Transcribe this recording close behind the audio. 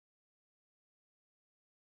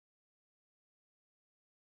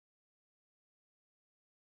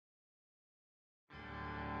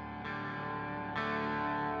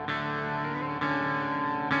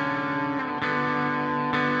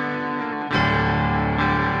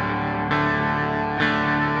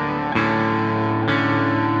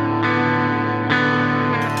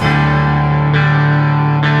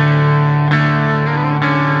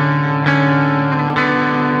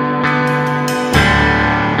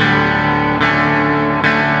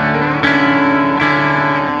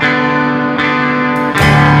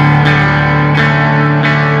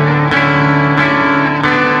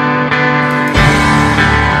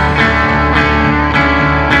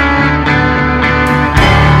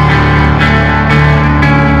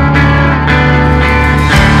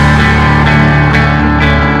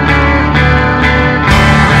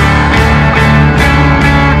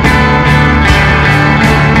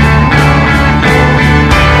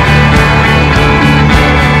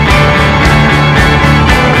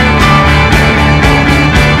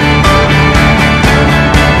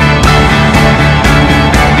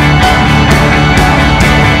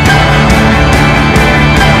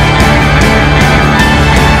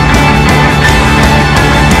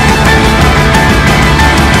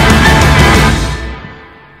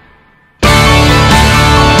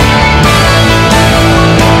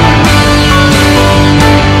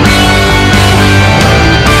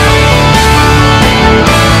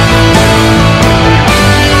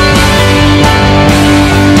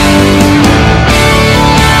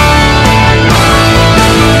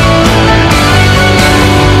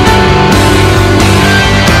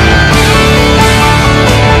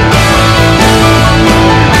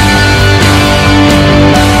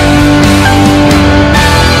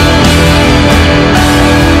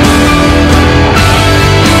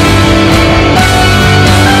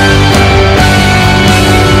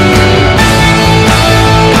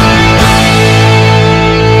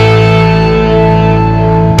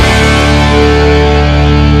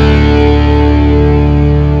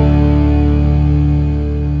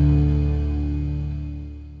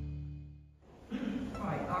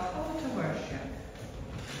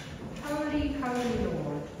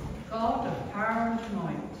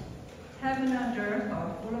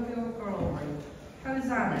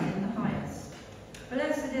Hosanna in the highest.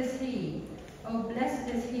 Blessed is he, oh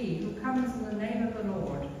blessed is he who comes in the name of the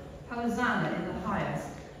Lord. Hosanna in the highest.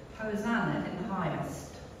 Hosanna in the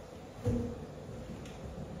highest.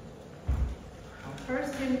 Our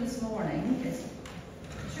first hymn this morning is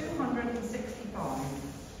 265.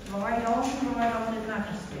 Ride on in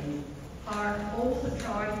majesty. Hark, all the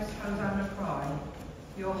tribes, Hosanna cry.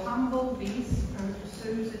 Your humble beast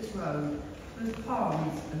pursues its road, with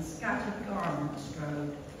palms and scattered garments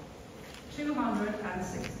strode.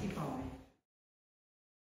 265.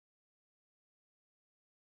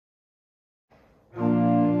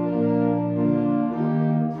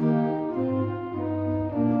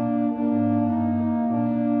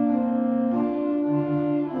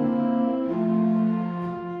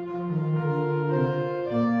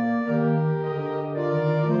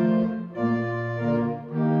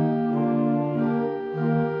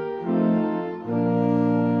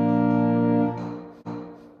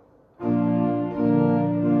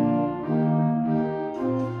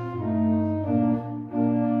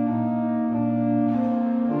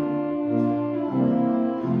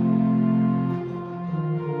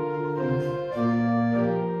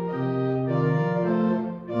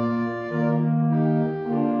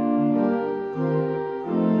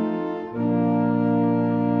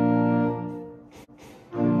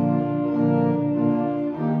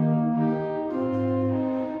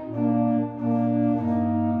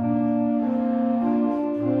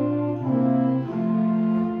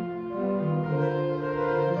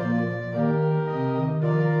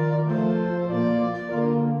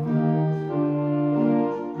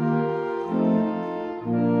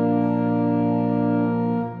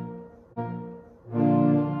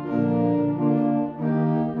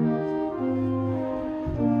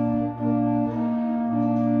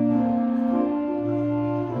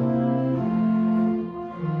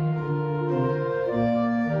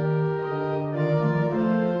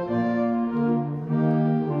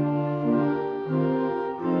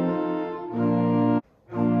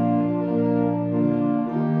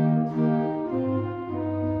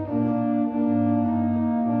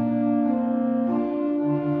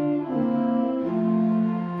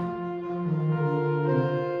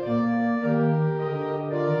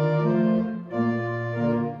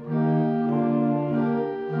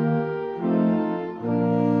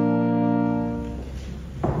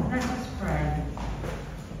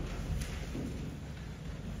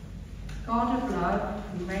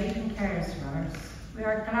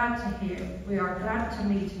 We are glad to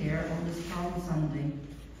meet here on this Palm Sunday,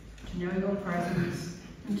 to know your presence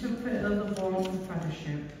and to feel the warmth of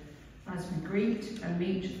fellowship as we greet and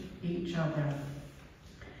meet each other.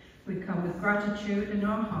 We come with gratitude in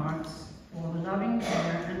our hearts for the loving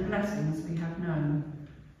care and blessings we have known.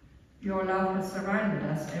 Your love has surrounded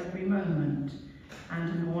us every moment and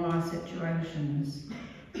in all our situations.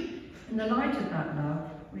 In the light of that love,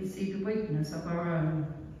 we see the weakness of our own.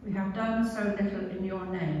 We have done so little in your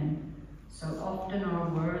name. So often our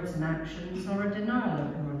words and actions are a denial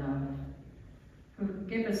of your love.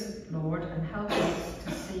 Forgive us, Lord, and help us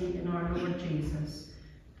to see in our Lord Jesus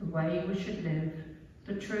the way we should live,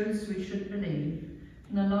 the truths we should believe,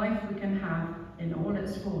 and the life we can have in all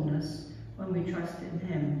its fullness when we trust in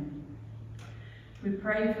him. We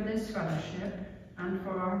pray for this fellowship and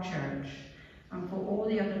for our church and for all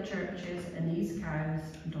the other churches in East Cowes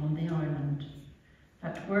and on the island,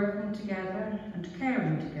 that working together and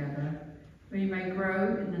caring together, we may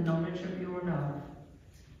grow in the knowledge of your love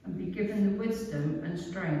and be given the wisdom and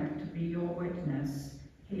strength to be your witness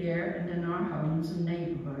here and in our homes and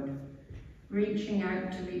neighbourhood, reaching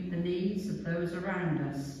out to meet the needs of those around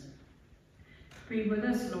us. Be with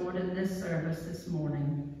us, Lord, in this service this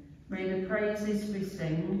morning. May the praises we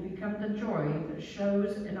sing become the joy that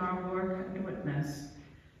shows in our work and witness.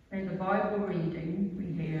 May the Bible reading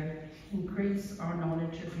we hear increase our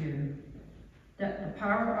knowledge of you. Let the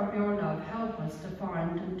power of your love help us to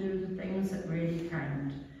find and do the things that really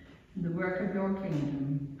count in the work of your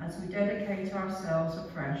kingdom as we dedicate ourselves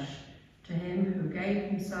afresh to him who gave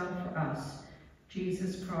himself for us,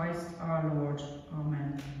 Jesus Christ our Lord.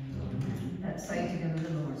 Amen. Let's say together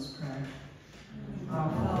the Lord's Prayer. Our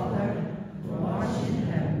Father, who art in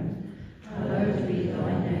heaven, hallowed be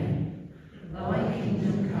thy name. Thy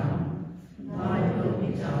kingdom come, thy will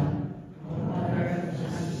be done, on earth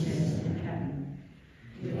as it is in heaven.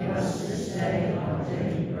 Give us this day our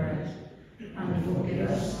daily bread, and forgive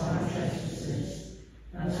us our trespasses,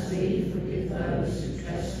 as we forgive those who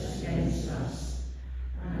trespass against us.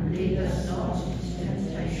 And lead us not into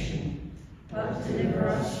temptation, but deliver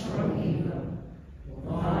us from evil.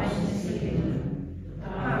 For thine is the kingdom, the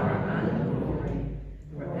power and the glory,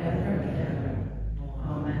 forever and ever.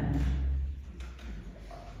 Amen.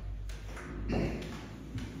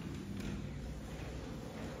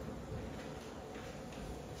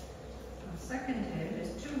 second hymn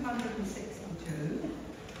is 262.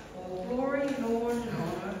 All glory, Lord, and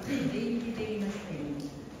honour to thee, Redeemer King,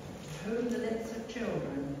 to whom the lips of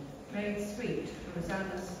children made sweet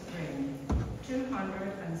hosannas ring.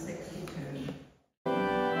 262.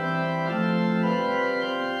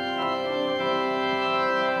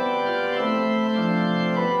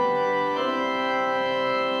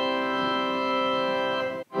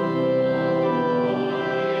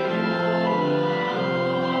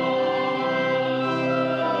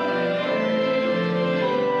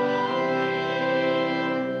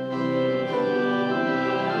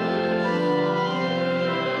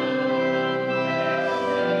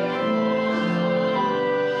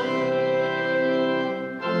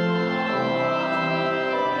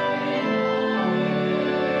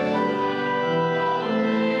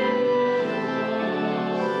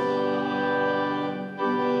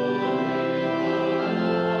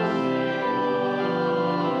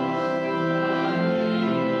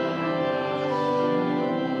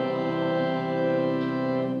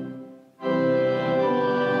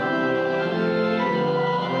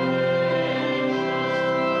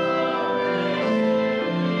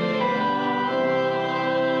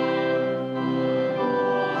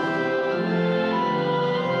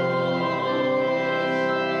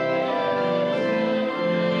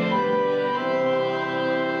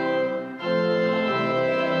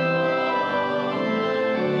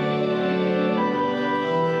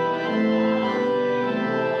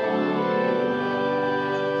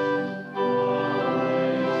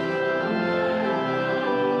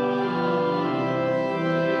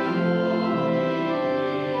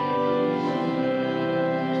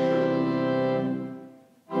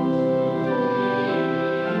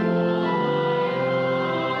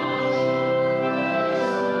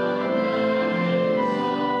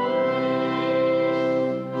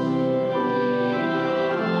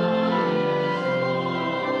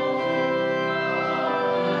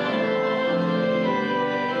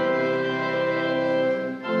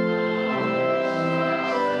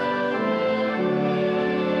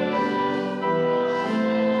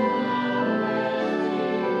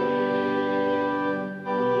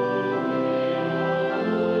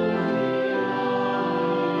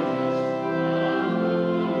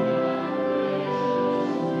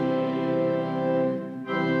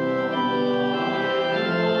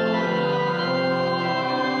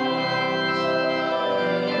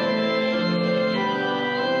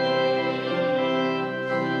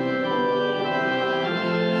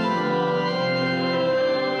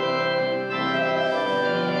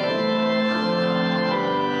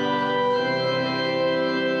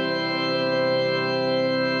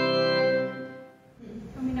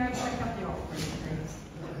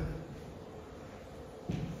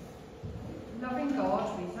 Loving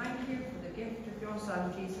God, we thank you for the gift of your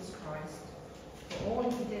Son, Jesus Christ, for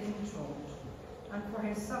all he did and taught, and for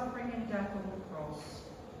his suffering and death on the cross,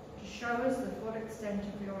 to show us the full extent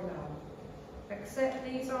of your love. Accept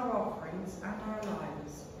these our offerings and our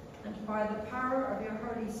lives, and by the power of your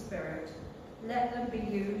Holy Spirit, let them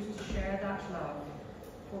be used to share that love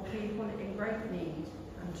for people in great need,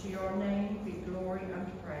 and to your name be glory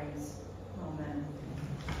and praise. Amen.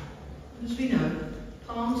 As we know,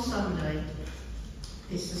 Palm Sunday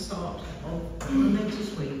is the start of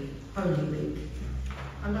Momentous Week, Holy Week.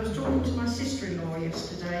 And I was talking to my sister-in-law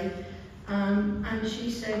yesterday, and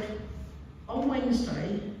she said, on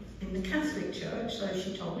Wednesday, in the Catholic Church, so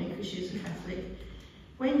she told me because she's a Catholic,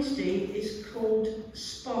 Wednesday is called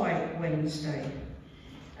Spy Wednesday.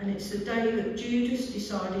 And it's the day that Judas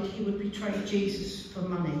decided he would betray Jesus for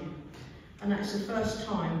money. And that's the first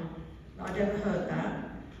time I'd ever heard that.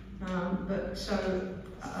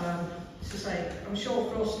 To say, I'm sure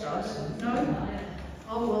Frost does. No?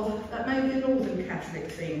 Oh well, that may be a Northern Catholic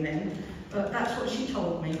thing then, but that's what she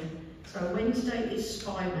told me. So Wednesday is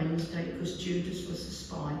Spy Wednesday because Judas was the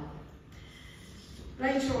spy.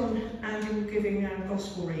 Later on, Andrew will give him our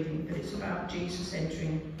gospel reading, but it's about Jesus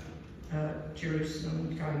entering Jerusalem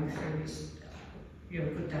and going through his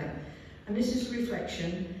good day. And this is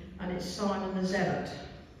reflection, and it's Simon the Zealot.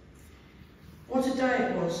 What a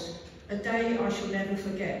day it was, a day I shall never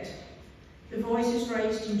forget. The voices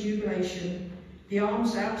raised in jubilation, the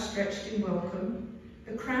arms outstretched in welcome,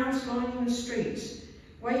 the crowds lining the streets,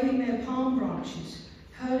 waving their palm branches,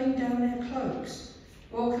 hurling down their cloaks,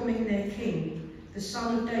 welcoming their King, the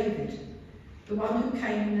Son of David, the one who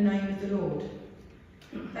came in the name of the Lord.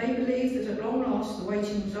 They believed that at long last the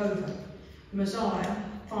waiting was over. The Messiah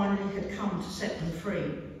finally had come to set them free.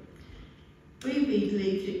 We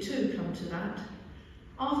believed it too, come to that.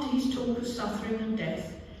 After his talk of suffering and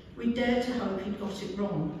death, we dared to hope he'd got it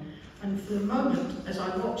wrong, and for the moment, as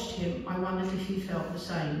I watched him, I wondered if he felt the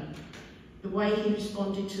same. The way he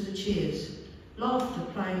responded to the cheers, laughter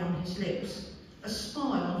playing on his lips, a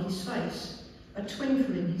smile on his face, a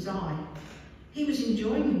twinkle in his eye. He was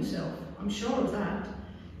enjoying himself, I'm sure of that,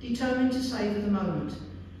 determined to savour the moment.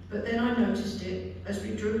 But then I noticed it, as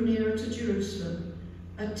we drew nearer to Jerusalem,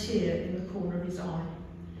 a tear in the corner of his eye.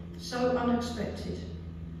 So unexpected.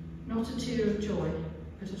 Not a tear of joy,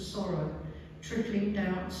 but of sorrow, trickling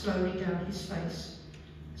down slowly down his face,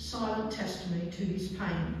 silent testimony to his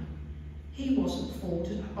pain. He wasn't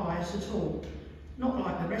fooled by it at all, not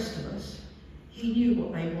like the rest of us. He knew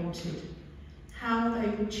what they wanted, how they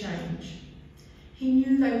would change. He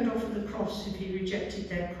knew they would offer the cross if he rejected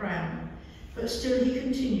their crown, but still he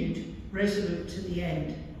continued, resolute to the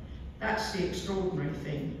end. That's the extraordinary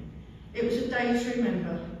thing. It was a day to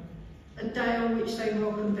remember, a day on which they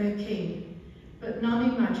welcomed their king, but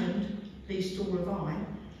none imagined, least all of I,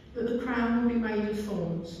 that the crown would be made of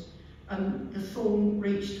thorns, and the thorn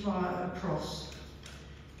reached via a cross.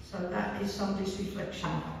 So that is Sunday's reflection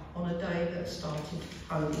on a day that started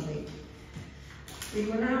Holy Week. We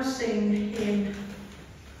will now sing hymn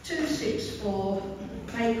 264,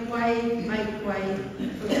 Make way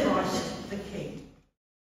for Christ the King.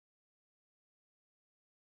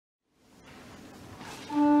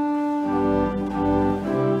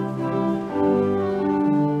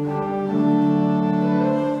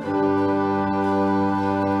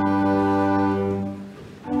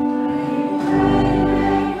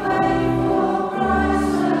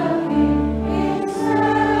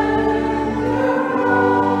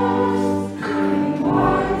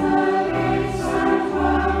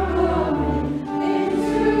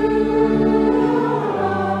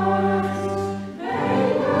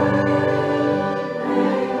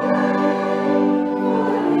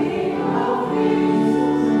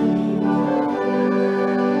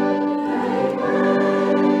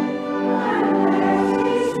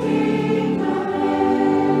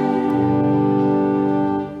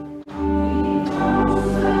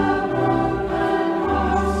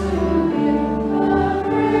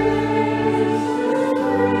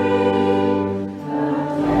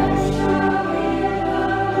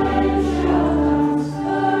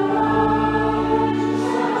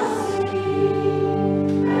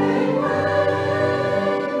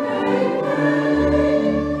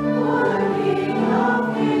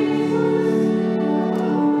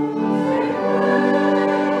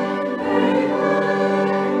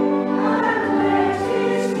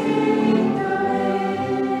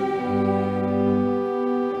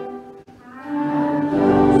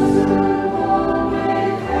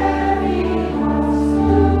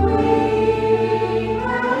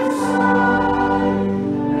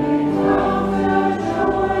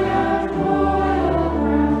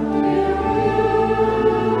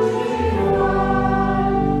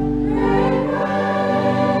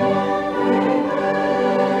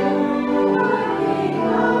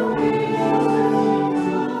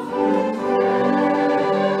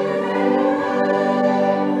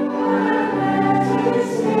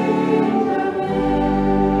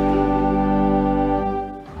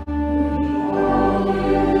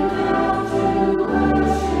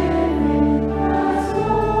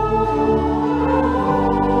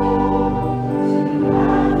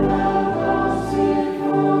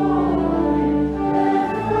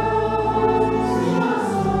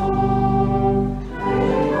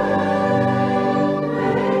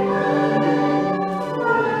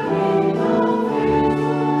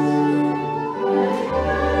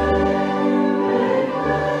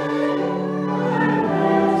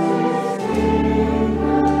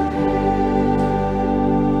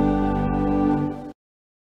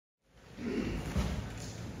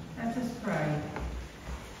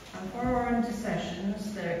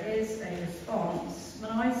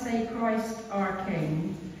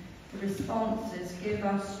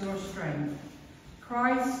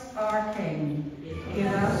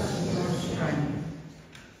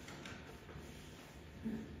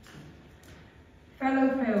 Fellow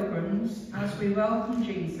pilgrims, as we welcome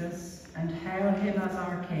Jesus and hail him as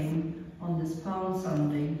our King on this Palm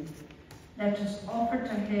Sunday, let us offer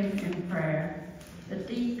to him in prayer the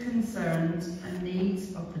deep concerns and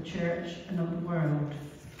needs of the Church and of the world.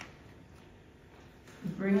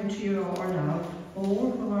 We bring to you our love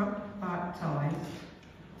all who are baptized,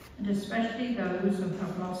 and especially those who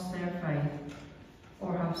have lost their faith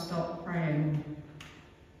or have stopped praying.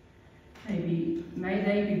 May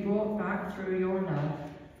they be brought back through your love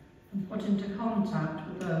and put into contact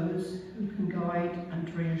with those who can guide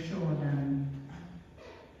and reassure them.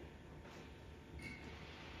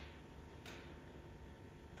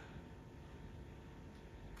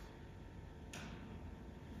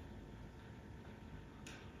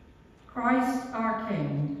 Christ our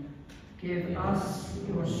King, give us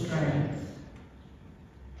your strength.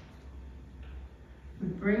 We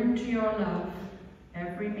bring to your love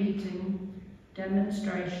every meeting,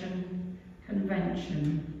 demonstration,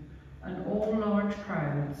 convention, and all large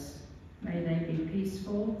crowds. May they be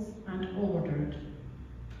peaceful and ordered,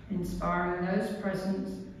 inspiring those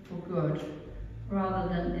present for good rather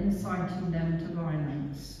than inciting them to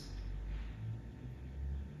violence.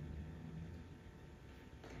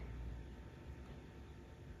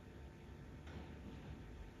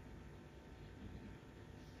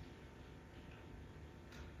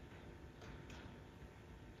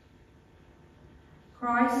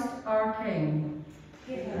 Christ our King,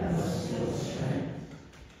 give us your strength.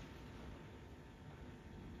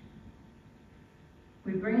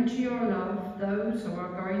 We bring to your love those who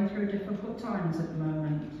are going through difficult times at the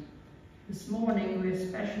moment. This morning we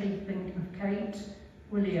especially think of Kate,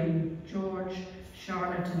 William, George,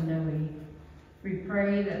 Charlotte and Louis. We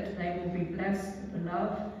pray that they will be blessed with the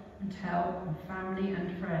love and help of family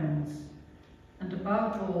and friends, and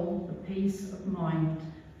above all the peace of mind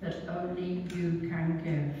that only you can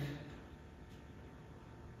give.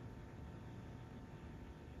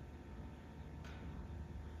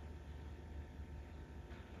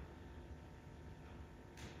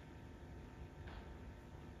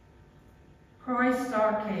 Christ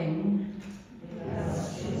our King, give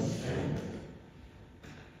us your strength.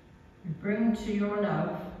 We bring to your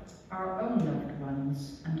love our own loved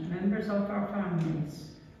ones and members of our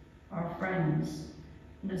families, our friends,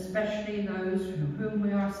 and especially those from whom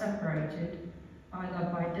we are separated, either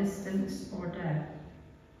by distance or death,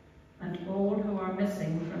 and all who are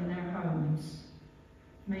missing from their homes.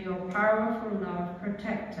 May your powerful love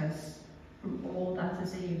protect us from all that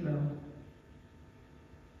is evil.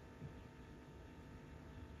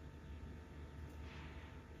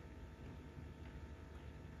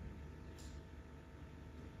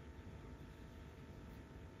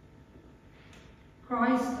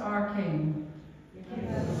 Christ our King, give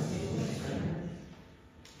us your strength.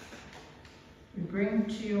 We bring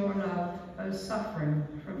to your love those suffering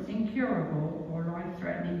from incurable or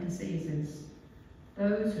life-threatening diseases,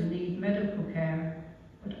 those who need medical care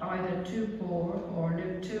but either too poor or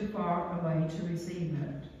live too far away to receive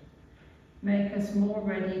it. Make us more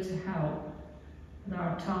ready to help with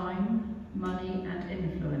our time, money and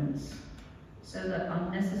influence, so that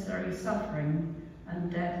unnecessary suffering and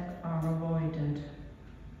death are avoided.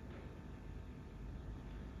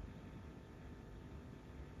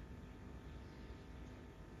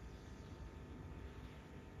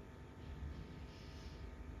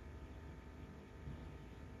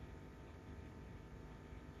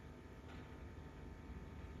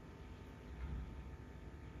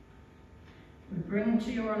 We bring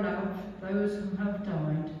to your love those who have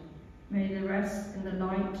died. May they rest in the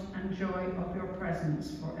light and joy of your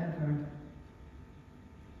presence forever.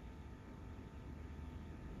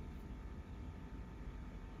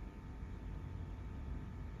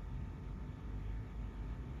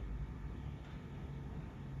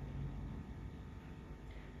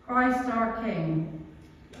 Christ our King,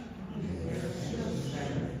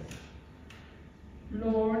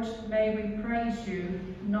 Lord, may we praise you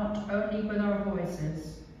not only with our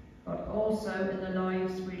voices, but also in the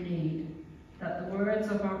lives we lead, that the words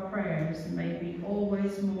of our prayers may be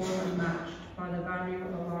always more than matched by the value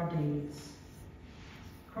of our deeds.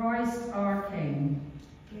 Christ our King,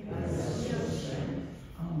 give us your strength.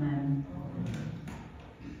 Amen.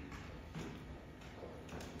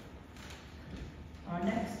 Our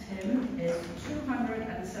next hymn is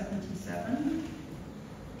 277.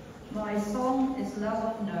 My song is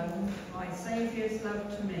love unknown, my Saviour's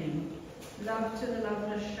love to me, love to the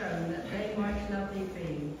loveless shown, that they might lovely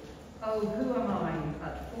be. Oh, who am I,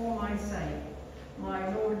 that for my sake,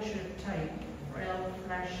 my Lord should take frail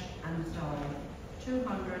flesh and die?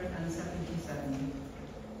 277.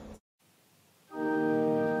 Amen.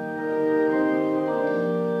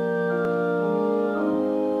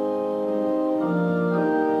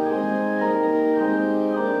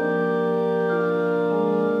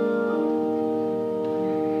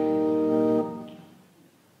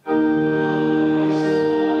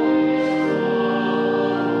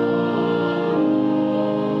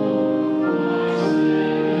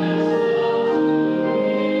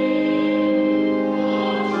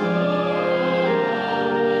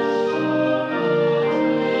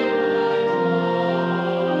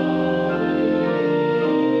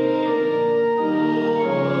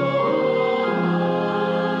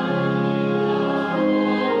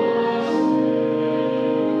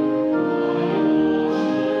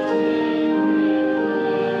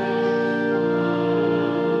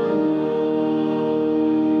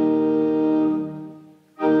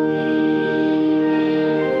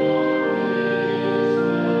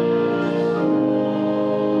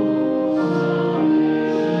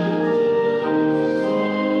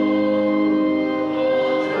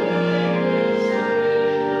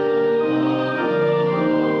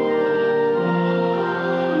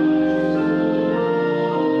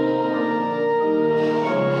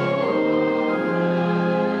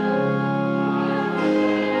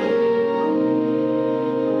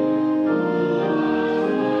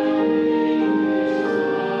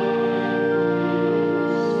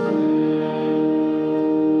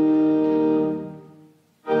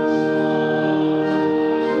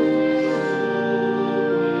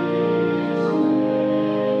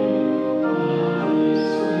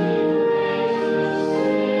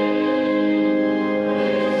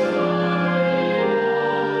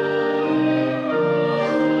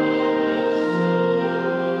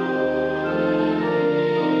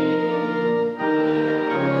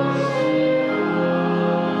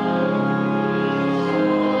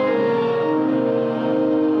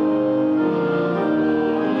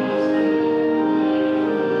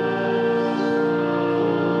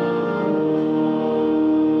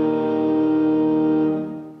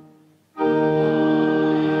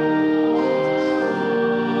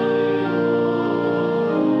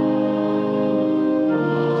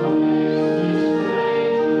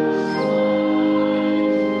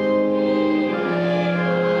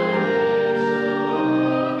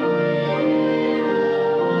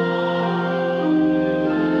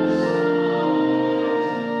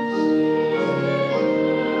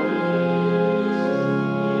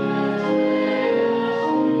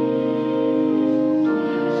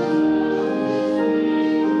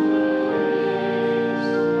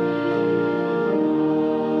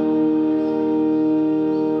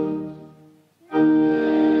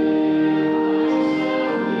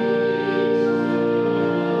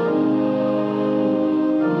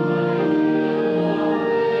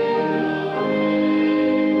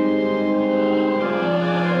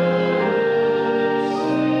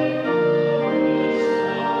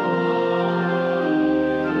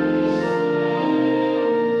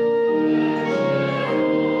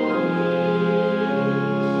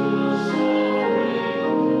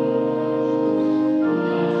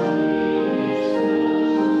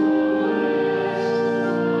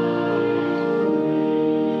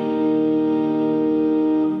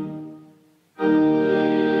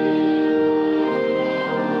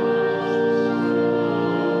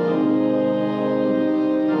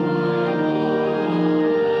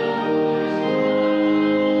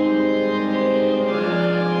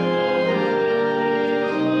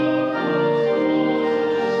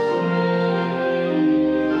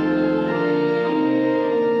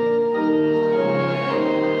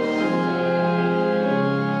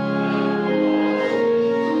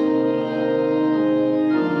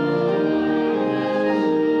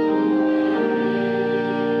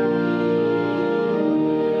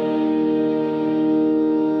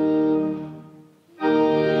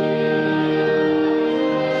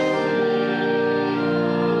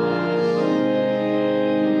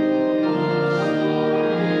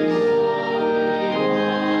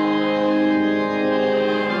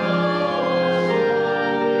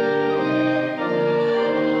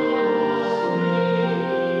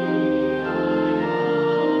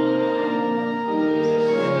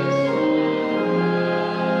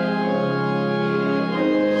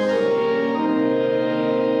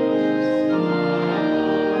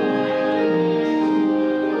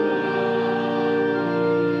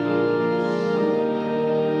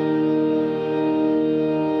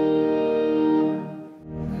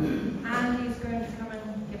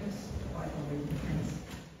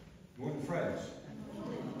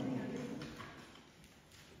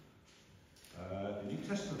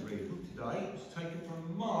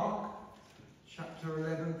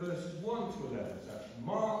 to 11. So that's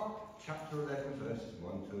Mark chapter 11, verses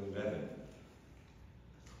 1 to 11.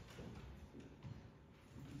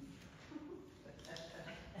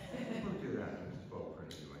 We'll do that in the spot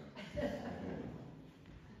print anyway.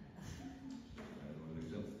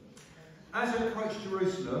 As they approached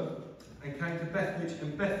Jerusalem and came to Bethphage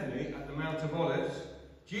and Bethany at the Mount of Olives,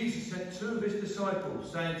 Jesus sent 2 of his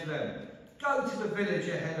disciples, saying to them, "Go to the village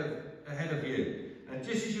ahead of you, and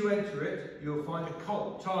just as you enter it, you will find a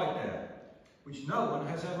colt tied there, which no one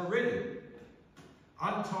has ever ridden.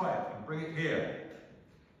 Untie it and bring it here.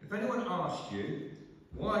 If anyone asks you,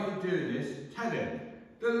 'Why are you doing this?' tell him,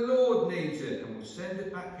 'The Lord needs it and will send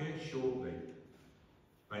it back here shortly.'"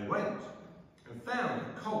 They went and found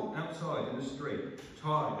a colt outside in the street,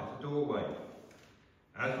 tied at the doorway.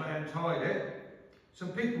 As they untied it,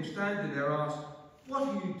 some people standing there asked, "What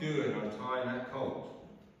are you doing untying that colt?"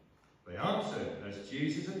 They answered as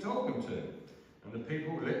Jesus had told them to, and the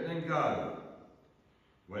people let them go.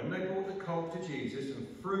 When they brought the colt to Jesus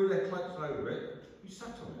and threw their cloaks over it, he sat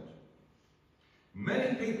on it.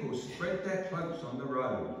 Many people spread their cloaks on the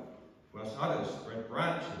road, whilst others spread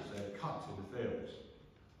branches they had cut in the fields.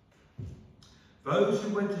 Those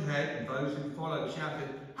who went ahead and those who followed shouted,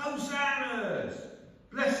 "Hosannas!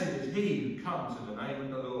 Blessed is he who comes in the name of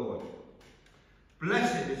the Lord.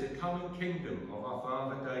 Blessed is the coming kingdom of our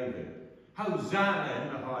father David. Hosanna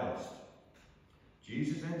in the highest."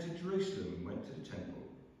 Jesus entered Jerusalem and went to the temple.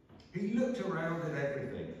 He looked around at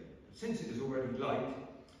everything. Since it was already late,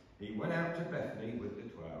 he went out to Bethany with the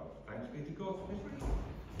 12. Thanks be to God for his reading.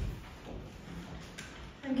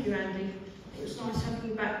 Thank you, Andy. It was nice having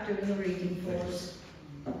you back doing the reading for us.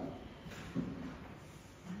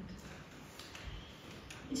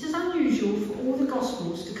 It is unusual for all the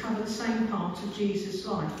Gospels to cover the same part of Jesus'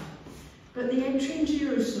 life, but the entry into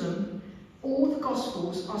Jerusalem, all the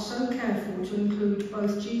Gospels are so careful to include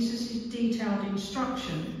both Jesus' detailed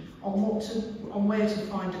instruction on where to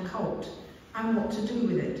find a colt and what to do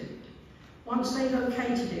with it. Once they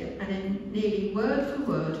located it, and then nearly word for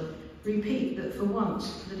word repeat that for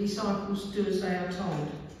once the disciples do as they are told.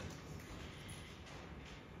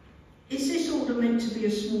 Is this order meant to be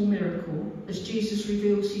a small miracle, as Jesus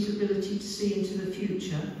reveals his ability to see into the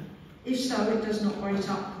future? If so, it does not rate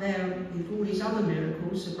up there with all his other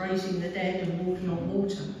miracles of raising the dead and walking on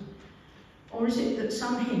water. Or is it that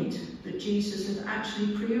some hint that Jesus had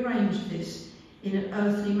actually prearranged this in an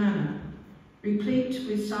earthly manner, replete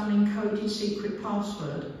with some encoded secret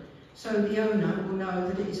password, so the owner will know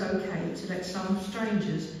that it is okay to let some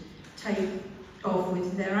strangers take off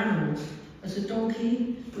with their animals, as a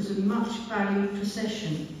donkey was a much valued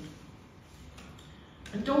possession.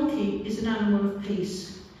 A donkey is an animal of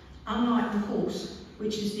peace, unlike the horse,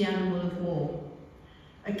 which is the animal of war.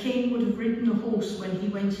 A king would have ridden a horse when he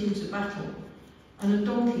went into battle, and a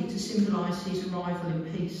donkey to symbolise his arrival in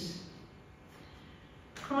peace.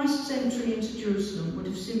 Christ's entry into Jerusalem would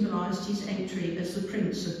have symbolised his entry as the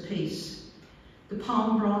Prince of Peace. The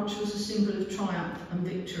palm branch was a symbol of triumph and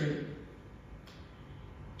victory.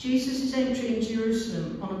 Jesus' entry into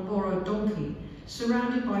Jerusalem on a borrowed donkey,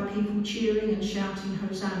 surrounded by people cheering and shouting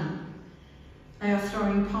Hosanna. They are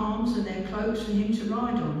throwing palms and their cloaks for him to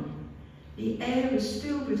ride on. The air is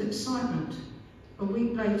filled with excitement. A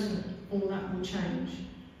week later, all that will change,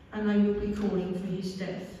 and they will be calling for his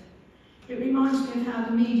death. It reminds me of how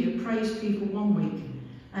the media praise people one week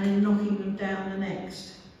and then knocking them down the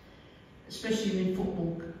next, especially in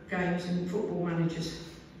football games and football managers.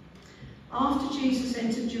 After Jesus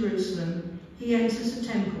entered Jerusalem, he enters the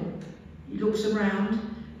temple. He looks around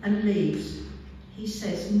and leaves. He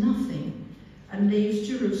says nothing and leaves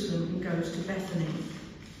Jerusalem and goes to Bethany.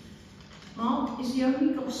 Mark is the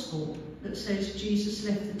only gospel that says Jesus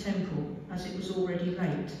left the temple as it was already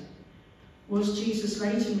late. Was Jesus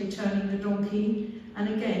late in returning the donkey? And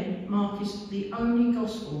again, Mark is the only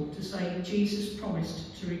gospel to say Jesus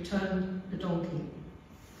promised to return the donkey.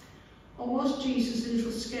 Or was Jesus a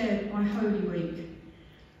little scared by Holy Week?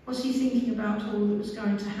 Was he thinking about all that was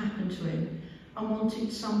going to happen to him and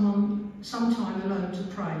wanted some time alone to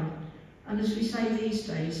pray? And as we say these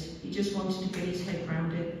days, he just wanted to get his head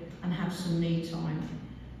round it and have some me time.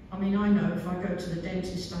 I mean, I know if I go to the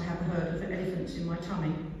dentist, I have heard of elephants in my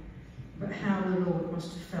tummy. But how the Lord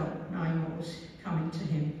must have felt knowing what was coming to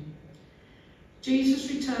him.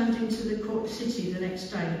 Jesus returned into the city the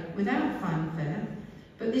next day without fanfare,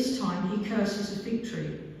 but this time he curses a fig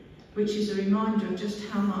tree, which is a reminder of just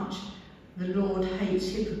how much the Lord hates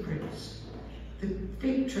hypocrites. The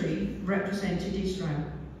fig tree represented Israel.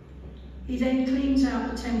 He then cleans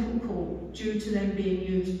out the temple court due to them being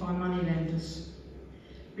used by moneylenders.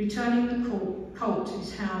 Returning the colt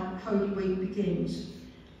is how Holy Week begins.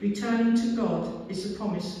 Returning to God is the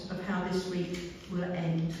promise of how this week will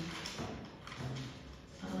end.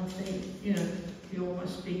 And I think, we all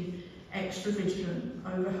must be extra vigilant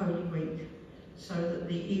over Holy Week so that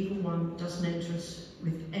the evil one doesn't enter us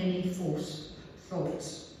with any false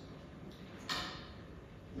thoughts.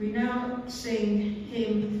 We now sing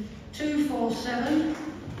hymn 247,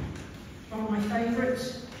 one of my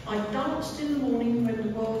favourites. I danced in the morning when the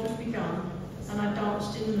world had begun, and I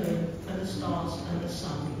danced in the moon and the stars and the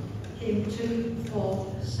sun. Hymn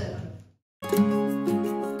 247.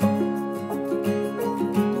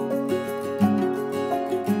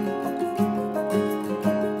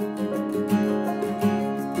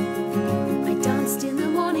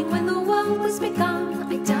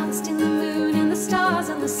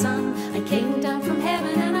 The sun. I came down from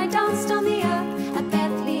heaven and I danced on the earth. At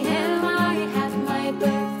Bethlehem I had my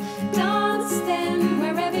birth. Dance then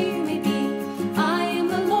wherever you may be. I am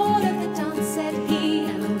the Lord of the dance, said he,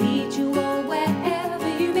 and I'll lead you all wherever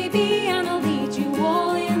you may be, and I'll lead you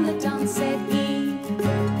all in the dance, said he.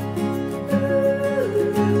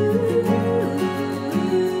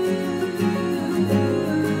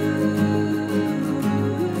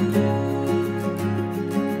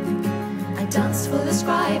 I danced for the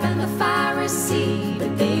scribe and the Pharisee,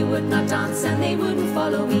 but they would not dance and they wouldn't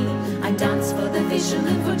follow me. I danced for the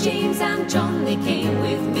fishermen, for James and John. They came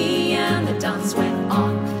with me and the dance went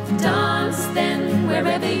on. Dance then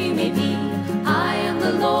wherever you may be. I am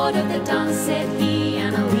the Lord of the dance, said he,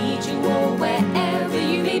 and I'll lead you all wherever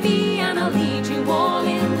you may be, and I'll lead you all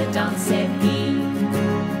in the dance, said he.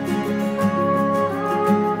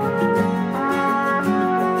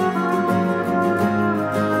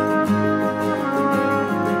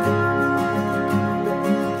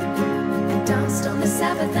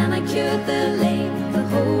 And I cured the lame. The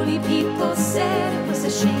holy people said it was a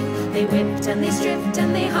shame. They whipped and they stripped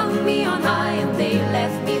and they hung me on high, and they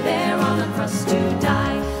left me there on a cross to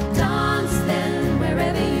die. Dance then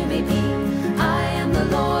wherever you may be. I am the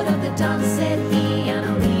Lord of the dance, said he, and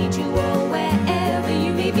I'll lead you all wherever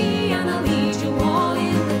you may be, and I'll lead you all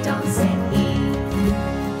in the dance, said he.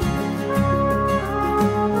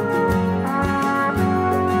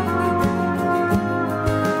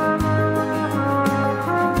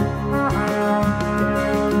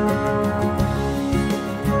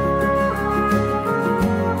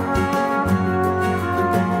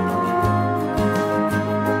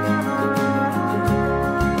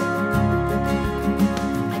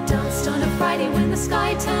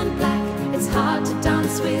 Sky turned black. It's hard to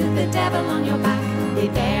dance with the devil on your back. They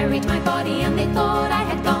buried my body and they thought I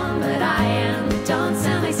had gone, but I am the dance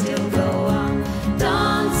and I still go on.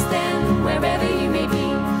 Dance then wherever you may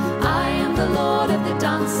be. I am the Lord of the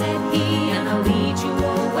dance, said he, and I'll lead you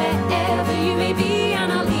all wherever you may be,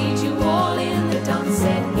 and I'll lead you all in the dance,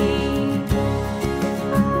 said he.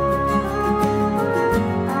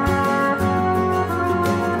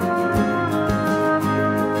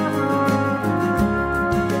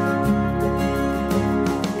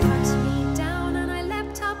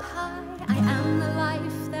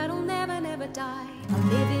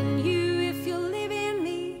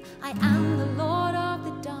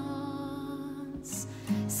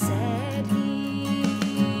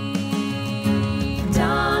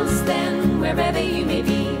 Wherever you may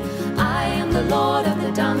be, I am the Lord of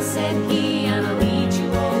the dance, said he, and I'll lead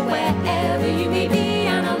you all wherever you may be,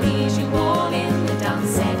 and I'll lead you all in the dance,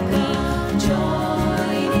 said he.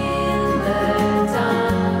 Join in the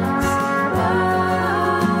dance.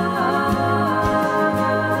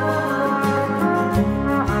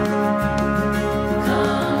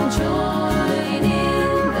 Come join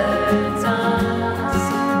in the dance.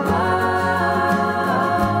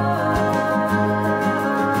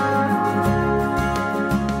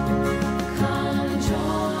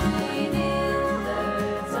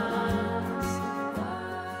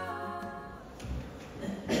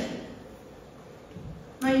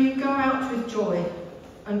 May you go out with joy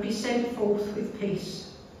and be sent forth with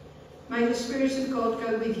peace. May the Spirit of God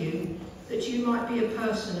go with you, that you might be a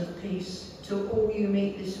person of peace to all you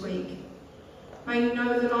meet this week. May you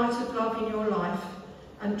know the light of love in your life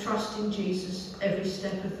and trust in Jesus every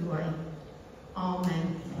step of the way.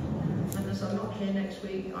 Amen. And as I'm not here next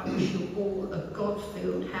week, I wish you all a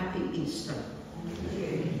God-filled happy Easter. Thank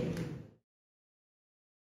you.